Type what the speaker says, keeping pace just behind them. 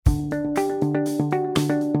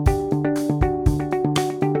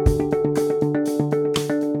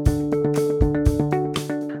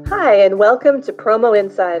and welcome to Promo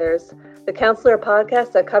Insiders, the Counselor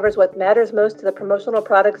podcast that covers what matters most to the promotional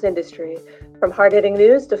products industry, from hard-hitting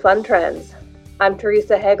news to fun trends. I'm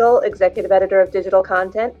Teresa Hegel, Executive Editor of Digital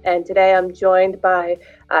Content, and today I'm joined by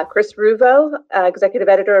Chris Ruvo, Executive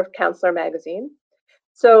Editor of Counselor Magazine.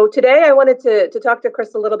 So today I wanted to talk to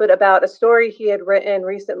Chris a little bit about a story he had written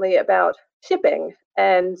recently about shipping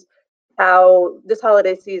and how this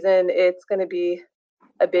holiday season it's going to be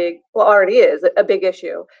already is a big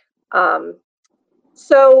issue.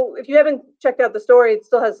 So if you haven't checked out the story, it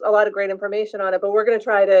still has a lot of great information on it, but we're going to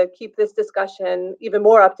try to keep this discussion even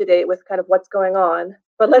more up to date with kind of what's going on.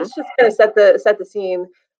 But let's just kind of set the scene.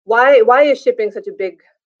 Why is shipping such a big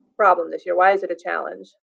problem this year? Why is it a challenge?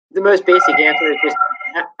 The most basic answer is just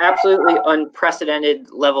absolutely unprecedented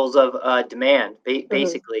levels of demand,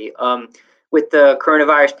 basically. With the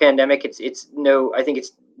coronavirus pandemic, I think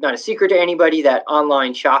it's not a secret to anybody that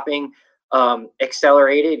online shopping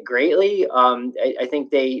accelerated greatly. I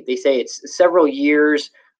think they say it's several years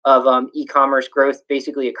of e-commerce growth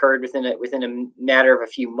basically occurred within a matter of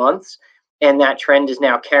a few months, and that trend is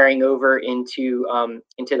now carrying over into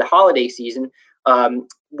the holiday season.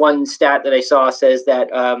 One stat that I saw says that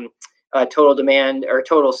total demand or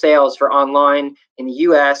total sales for online in the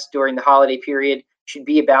U.S. during the holiday period should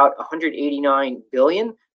be about 189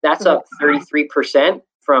 billion. That's up 33%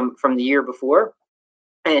 from the year before.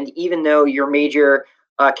 And even though your major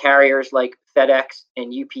carriers like FedEx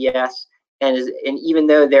and UPS, and even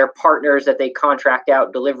though they're partners that they contract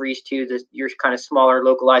out deliveries to, your kind of smaller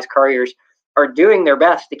localized couriers are doing their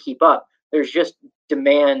best to keep up, there's just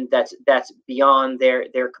demand that's beyond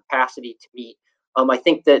their capacity to meet. I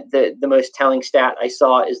think that the most telling stat I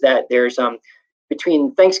saw is that there's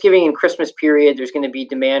between Thanksgiving and Christmas period, there's going to be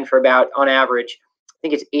demand for about, on average, I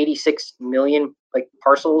think it's 86 million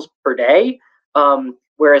parcels per day.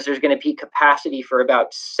 Whereas there's going to be capacity for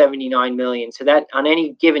about 79 million. So that on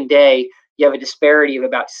any given day, you have a disparity of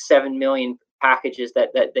about 7 million packages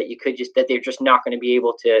that they're just not going to be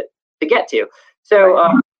able to get to.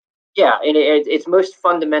 So yeah, and it's most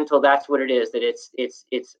fundamental. That's what it is. That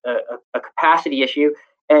it's a capacity issue,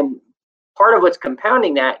 and part of what's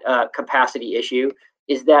compounding that capacity issue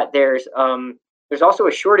is that there's also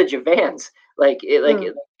a shortage of vans.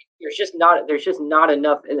 There's just not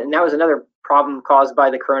enough, and that was another problem caused by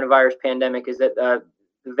the coronavirus pandemic, is that the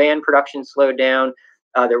van production slowed down.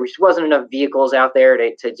 There wasn't enough vehicles out there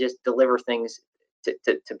to just deliver things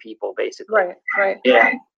to people, basically. Right.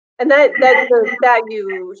 Yeah. And that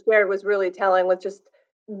you shared was really telling, with just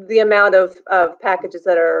the amount of packages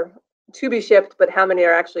that are to be shipped, but how many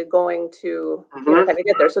are actually going to kind of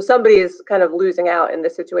get there. So somebody is kind of losing out in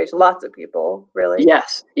this situation. Lots of people, really.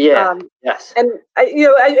 Yes. Yeah. Yes. And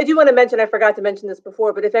I do want to mention, I forgot to mention this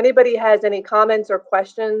before, but if anybody has any comments or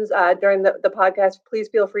questions during the podcast, please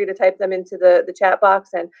feel free to type them into the chat box,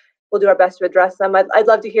 and we'll do our best to address them. I'd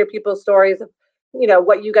love to hear people's stories of,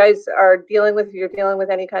 what you guys are dealing with. If you're dealing with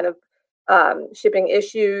any kind of shipping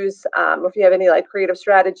issues, or if you have any creative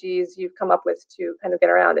strategies you've come up with to kind of get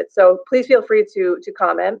around it. So please feel free to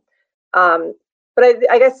comment. But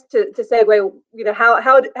I guess to segue,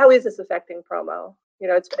 how is this affecting promo?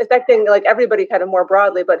 It's affecting everybody kind of more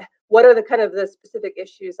broadly, but what are the specific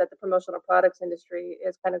issues that the promotional products industry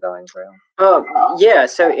is kind of going through? Yeah,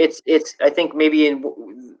 so it's I think maybe in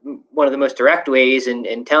one of the most direct ways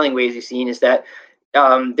and telling ways we've seen is that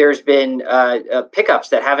there's been pickups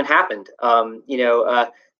that haven't happened.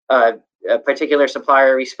 A particular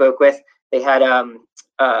supplier we spoke with, they had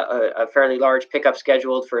a fairly large pickup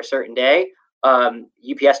scheduled for a certain day.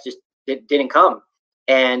 UPS just didn't come,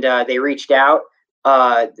 and they reached out.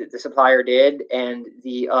 The supplier did, and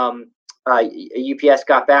the UPS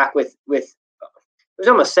got back with it was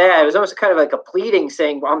almost sad. It was almost kind of like a pleading,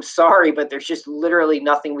 saying, well, I'm sorry, but there's just literally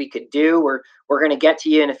nothing we could do. We're going to get to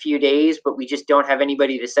you in a few days, but we just don't have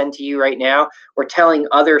anybody to send to you right now. We're telling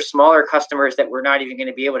other smaller customers that we're not even going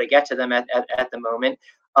to be able to get to them at the moment.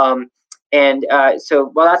 So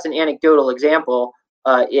while that's an anecdotal example,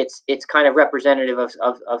 it's kind of representative of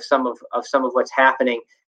some of what's happening.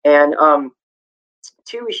 And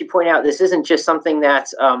two, we should point out, this isn't just something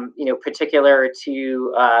that's particular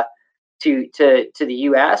to the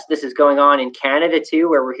U.S. This is going on in Canada too,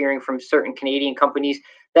 where we're hearing from certain Canadian companies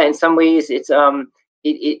that in some ways it's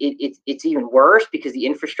even worse because the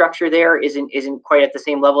infrastructure there isn't quite at the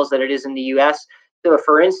same levels that it is in the U.S. So,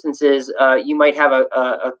 for instances, you might have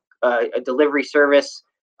a delivery service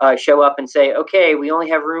show up and say, okay, we only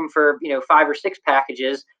have room for 5 or 6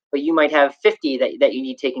 packages, but you might have 50 that you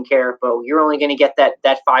need taken care of, but you're only going to get that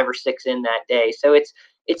 5 or 6 in that day. So it's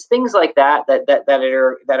things like that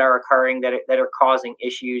are occurring that are causing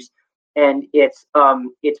issues. and it's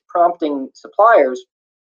prompting suppliers,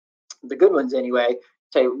 the good ones anyway,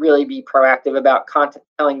 to really be proactive about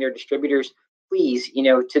telling their distributors, please,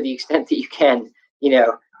 to the extent that you can,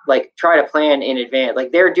 like try to plan in advance.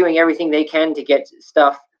 Like they're doing everything they can to get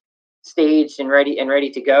stuff staged and ready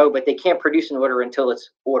to go, but they can't produce an order until it's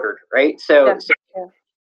ordered, right? So, yeah.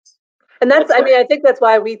 And that's I mean, I think that's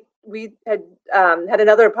why we had had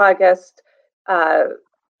another podcast,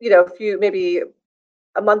 maybe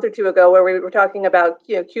a month or two ago, where we were talking about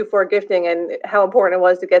Q4 gifting and how important it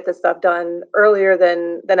was to get this stuff done earlier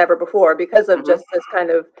than ever before because of just this kind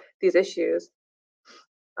of these issues.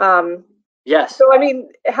 Yes. So I mean,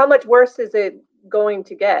 how much worse is it going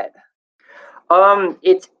to get?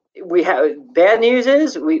 We have bad news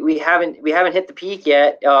is we haven't hit the peak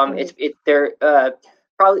yet.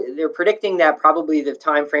 They're predicting that probably the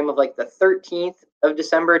time frame of like the 13th of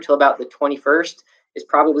December till about the 21st is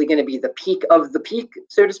probably going to be the peak of the peak,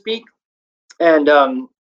 so to speak. And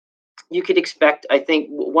you could expect, I think,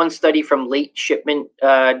 one study from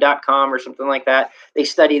lateshipment.com or something like that. They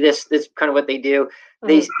study this kind of what they do.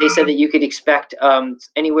 They said that you could expect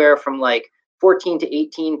anywhere from like 14 to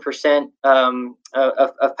 18%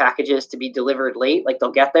 of packages to be delivered late. Like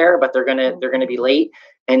they'll get there, but they're gonna be late.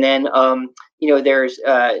 And then there's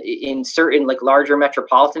in certain like larger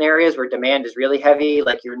metropolitan areas where demand is really heavy,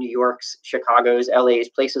 like your New York's, Chicago's, LA's,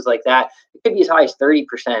 places like that, it could be as high as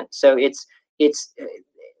 30%. So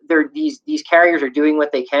these carriers are doing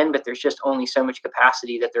what they can, but there's just only so much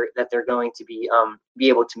capacity that they're going to be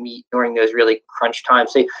able to meet during those really crunch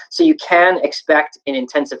times. So you can expect an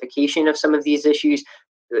intensification of some of these issues.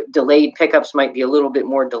 Delayed pickups might be a little bit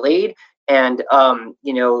more delayed, and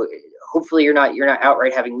hopefully you're not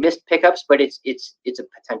outright having missed pickups, but it's a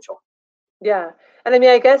potential. Yeah, and I mean,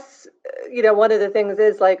 I guess one of the things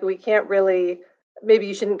is like we can't really. Maybe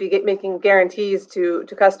you shouldn't be making guarantees to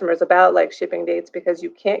customers about like shipping dates because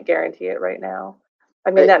you can't guarantee it right now.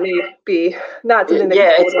 I mean, that may be not something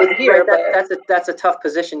that people want to hear. Right, that's a tough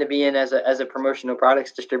position to be in as a promotional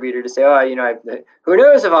products distributor to say, who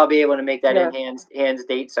knows if I'll be able to make that in hands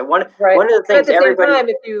date. So one of the things at the same time,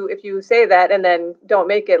 if you say that and then don't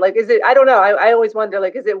make it, like, is it? I don't know. I always wonder,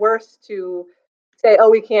 like, is it worse to say,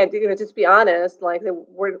 oh, we can't do, just be honest, like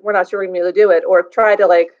we're not sure we're gonna be able to do it, or try to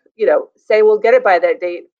like say we'll get it by that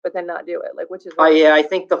date, but then not do it, like, which is I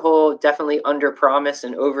think the whole definitely under promise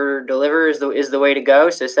and over deliver is the way to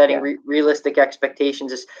go. So setting realistic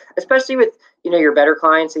expectations, especially with your better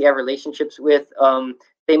clients that you have relationships with,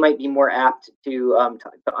 they might be more apt to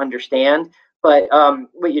understand. But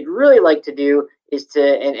what you'd really like to do is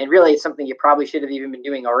and really it's something you probably should have even been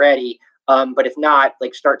doing already, but if not,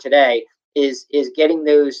 like, start today, is getting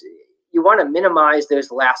those. You want to minimize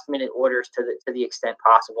those last minute orders to the extent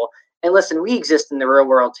possible. And listen, we exist in the real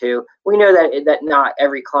world too. We know that not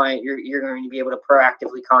every client you're going to be able to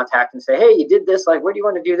proactively contact and say, hey, you did this, like, what do you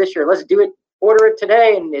want to do this year? Let's do it, order it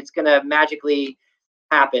today, and it's going to magically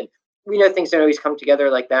happen. We know things don't always come together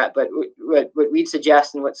like that, but what we'd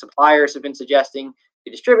suggest and what suppliers have been suggesting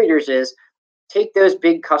to distributors is take those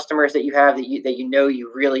big customers that you have that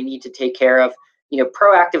you really need to take care of.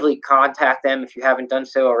 Proactively contact them if you haven't done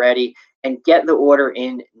so already, and get the order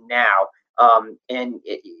in now, and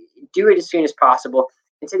do it as soon as possible.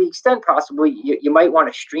 And to the extent possible, you might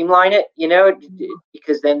want to streamline it,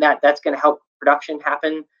 because then that's going to help production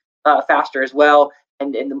happen faster as well.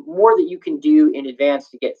 And the more that you can do in advance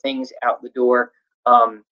to get things out the door,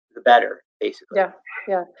 the better, basically.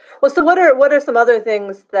 Yeah. Well, so what are some other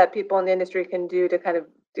things that people in the industry can do to kind of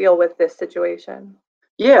deal with this situation?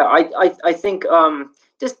 Yeah, I think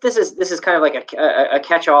this is kind of like a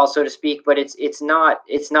catch-all, so to speak, but it's not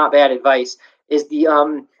bad advice. Is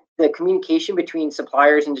the communication between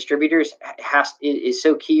suppliers and distributors is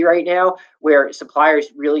so key right now, where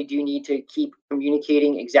suppliers really do need to keep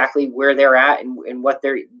communicating exactly where they're at and what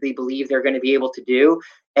they believe they're going to be able to do,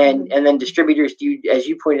 and then distributors do, as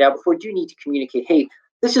you pointed out before, do need to communicate, hey,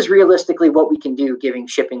 this is realistically what we can do given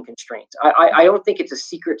shipping constraints. I don't think it's a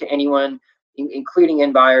secret to anyone, including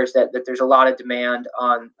end buyers, that there's a lot of demand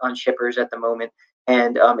on shippers at the moment,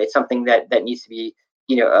 and it's something that needs to be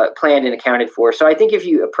planned and accounted for. So I think if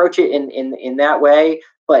you approach it in that way,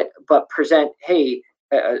 but present, hey,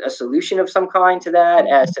 a solution of some kind to that,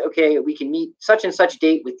 as to, okay, we can meet such and such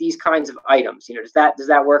date with these kinds of items. Does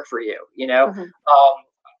that work for you?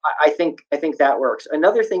 I think that works.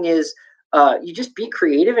 Another thing is, you just be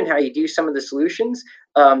creative in how you do some of the solutions.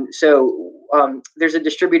 There's a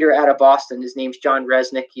distributor out of Boston. His name's John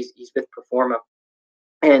Resnick. He's with Performa,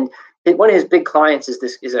 and one of his big clients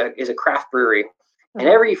is a craft brewery. And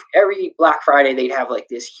every Black Friday they'd have like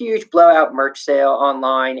this huge blowout merch sale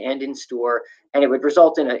online and in store, and it would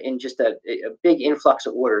result in just a big influx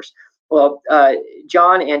of orders. Well,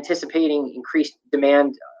 John, anticipating increased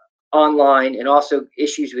demand online and also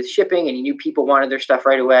issues with shipping, and he knew people wanted their stuff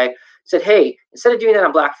right away, said, hey, instead of doing that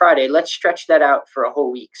on Black Friday, let's stretch that out for a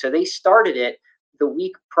whole week. So they started it the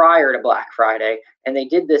week prior to Black Friday, and they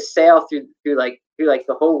did this sale through the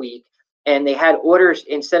whole week. And they had orders,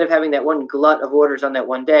 instead of having that one glut of orders on that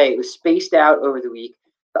one day, it was spaced out over the week.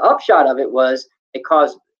 The upshot of it was it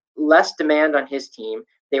caused less demand on his team.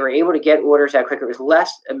 They were able to get orders out quicker. It was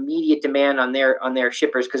less immediate demand on their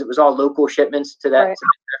shippers because it was all local shipments to that. Right.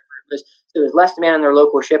 So there was less demand on their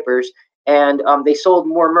local shippers, and they sold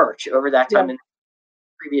more merch over that time than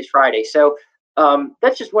previous Friday. So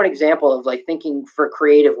that's just one example of like thinking for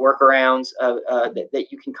creative workarounds that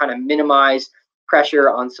you can kind of minimize pressure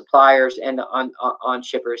on suppliers and on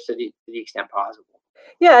shippers to the extent possible.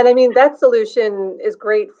 Yeah, and I mean that solution is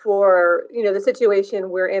great for the situation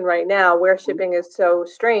we're in right now, where shipping is so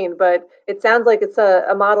strained. But it sounds like it's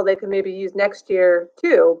a model they can maybe use next year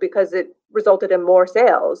too, because it resulted in more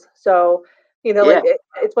sales. So like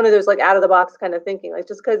it's one of those like out of the box kind of thinking. Like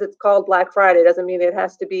just because it's called Black Friday doesn't mean it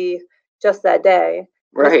has to be just that day.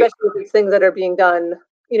 Right. And especially if it's things that are being done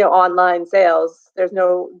online sales, there's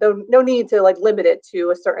no need to like limit it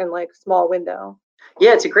to a certain like small window.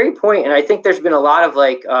 Yeah, it's a great point, and I think there's been a lot of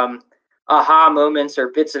like aha moments or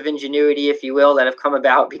bits of ingenuity, if you will, that have come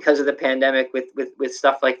about because of the pandemic with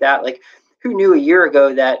stuff like that. Like, who knew a year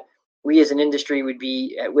ago that we as an industry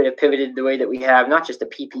would have pivoted the way that we have? Not just the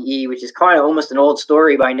PPE, which is kind of almost an old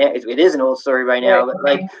story by now. It is an old story by now,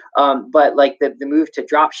 right. But like the move to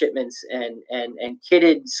drop shipments and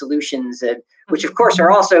kitted solutions, and which of course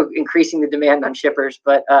are also increasing the demand on shippers.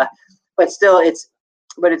 But still, it's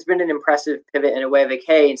been an impressive pivot in a way of like,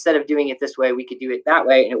 hey, instead of doing it this way, we could do it that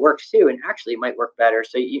way, and it works too, and actually it might work better.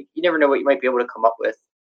 So you never know what you might be able to come up with.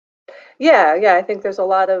 Yeah, I think there's a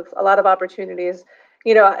lot of opportunities.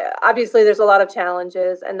 Obviously there's a lot of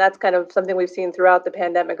challenges, and that's kind of something we've seen throughout the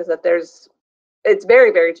pandemic, is that it's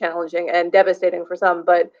very, very challenging and devastating for some,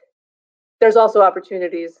 but there's also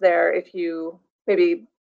opportunities there if you maybe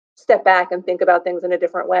step back and think about things in a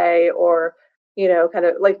different way, or kind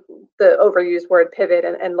of like the overused word pivot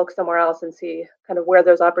and look somewhere else and see kind of where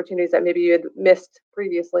those opportunities that maybe you had missed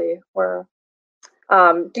previously were.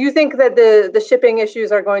 Do you think that the shipping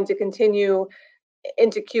issues are going to continue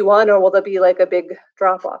into Q1, or will there be like a big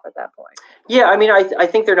drop off at that point? Yeah, I mean, I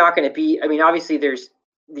think they're not going to be. I mean, obviously there's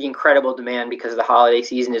the incredible demand because the holiday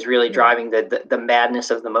season is really driving the madness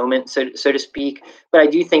of the moment, so to speak. But I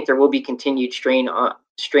do think there will be continued strain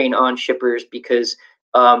on shippers because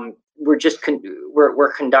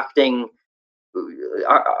we're conducting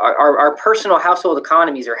our personal household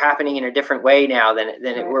economies are happening in a different way now than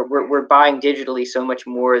we're buying digitally so much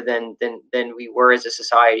more than we were as a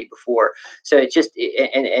society before. So it's just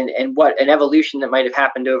and what an evolution that might have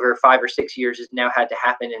happened over 5 or 6 years has now had to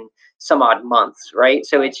happen in some odd months, right?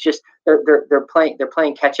 So it's just they're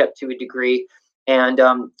playing catch up to a degree, and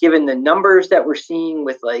given the numbers that we're seeing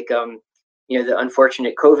with like the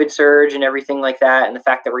unfortunate COVID surge and everything like that, and the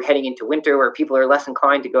fact that we're heading into winter where people are less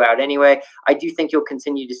inclined to go out anyway, I do think you'll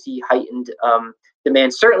continue to see heightened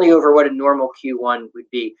demand, certainly over what a normal Q1 would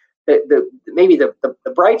be. Maybe the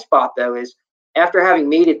bright spot though is after having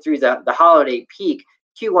made it through the holiday peak,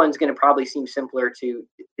 Q1 is going to probably seem simpler to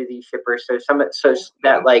these shippers. So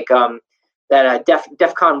that like that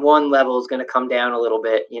DEFCON 1 level is going to come down a little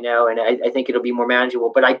bit, and I think it'll be more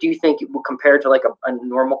manageable. But I do think it will, compared to like a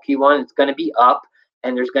normal Q1, it's going to be up,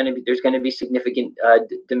 and there's going to be significant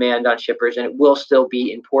demand on shippers, and it will still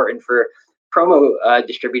be important for promo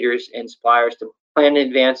distributors and suppliers to plan in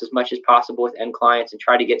advance as much as possible with end clients and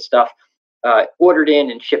try to get stuff ordered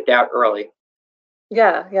in and shipped out early.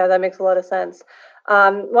 Yeah, that makes a lot of sense.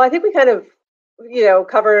 Well, I think we kind of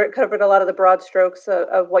covered a lot of the broad strokes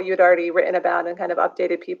of what you'd already written about and kind of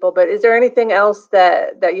updated people. But is there anything else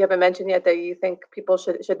that you haven't mentioned yet that you think people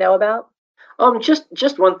should know about?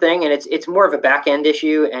 Just one thing, and it's more of a back end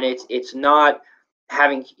issue, and it's not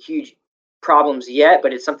having huge problems yet,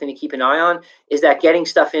 but it's something to keep an eye on, is that getting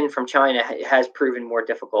stuff in from China has proven more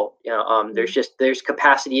difficult. There's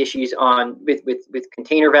capacity issues with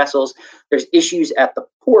container vessels. There's issues at the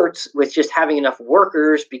ports with just having enough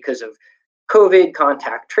workers because of COVID,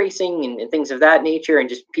 contact tracing, and things of that nature, and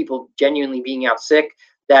just people genuinely being out sick,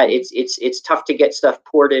 that it's tough to get stuff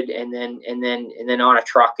ported and then on a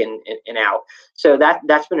truck and out. So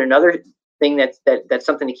that's been another thing that's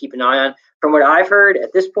something to keep an eye on. From what I've heard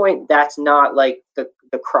at this point, that's not like the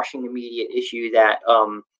crushing immediate issue that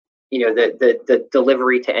the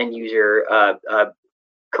delivery to end user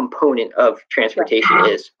component of transportation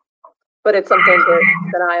is. but it's something to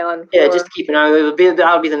keep an eye on. Yeah, just to keep an eye.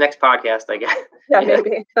 That'll be the next podcast, I guess. Yeah,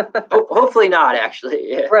 maybe. Hopefully not, actually.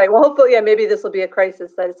 Yeah. Right. Well, hopefully, yeah, maybe this will be a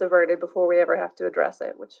crisis that is averted before we ever have to address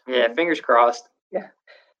it. Which. Yeah, fingers crossed. Yeah,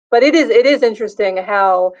 but it is interesting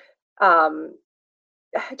how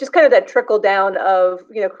just kind of that trickle down of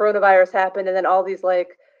coronavirus happened, and then all these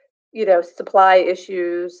supply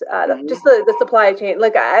issues, just the supply chain.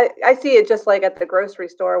 Like I see it just like at the grocery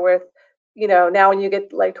store with, now when you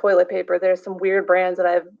get like toilet paper, there's some weird brands that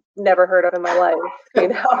I've never heard of in my life.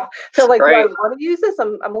 So like, Right. do I want to use this?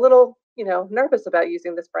 I'm a little, nervous about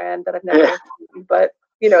using this brand that I've never seen, but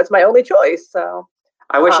it's my only choice. So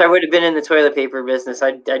I wish I would have been in the toilet paper business.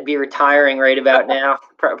 I'd be retiring right about now.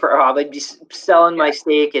 Probably be selling my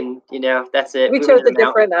steak, and that's it. we chose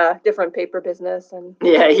a different paper business, and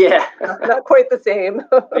yeah, not quite the same.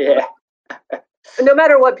 Yeah. No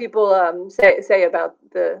matter what people say about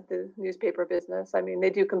the newspaper business, I mean, they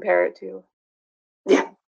do compare it to. Yeah.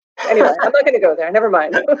 Anyway, I'm not going to go there. Never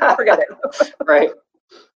mind. Forget it. Right.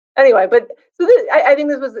 Anyway, but so I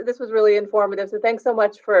think this was really informative. So thanks so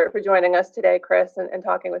much for joining us today, Chris, and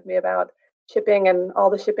talking with me about shipping and all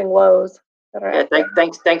the shipping woes that are. Yeah.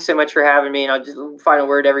 Thanks so much for having me. And I'll just final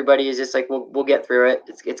word, everybody, is just like we'll get through it.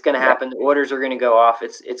 It's going to happen. The orders are going to go off.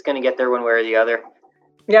 It's going to get there one way or the other.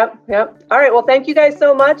 Yep. All right. Well, thank you guys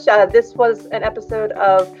so much. This was an episode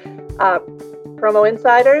of Promo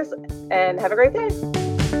Insiders, and have a great day.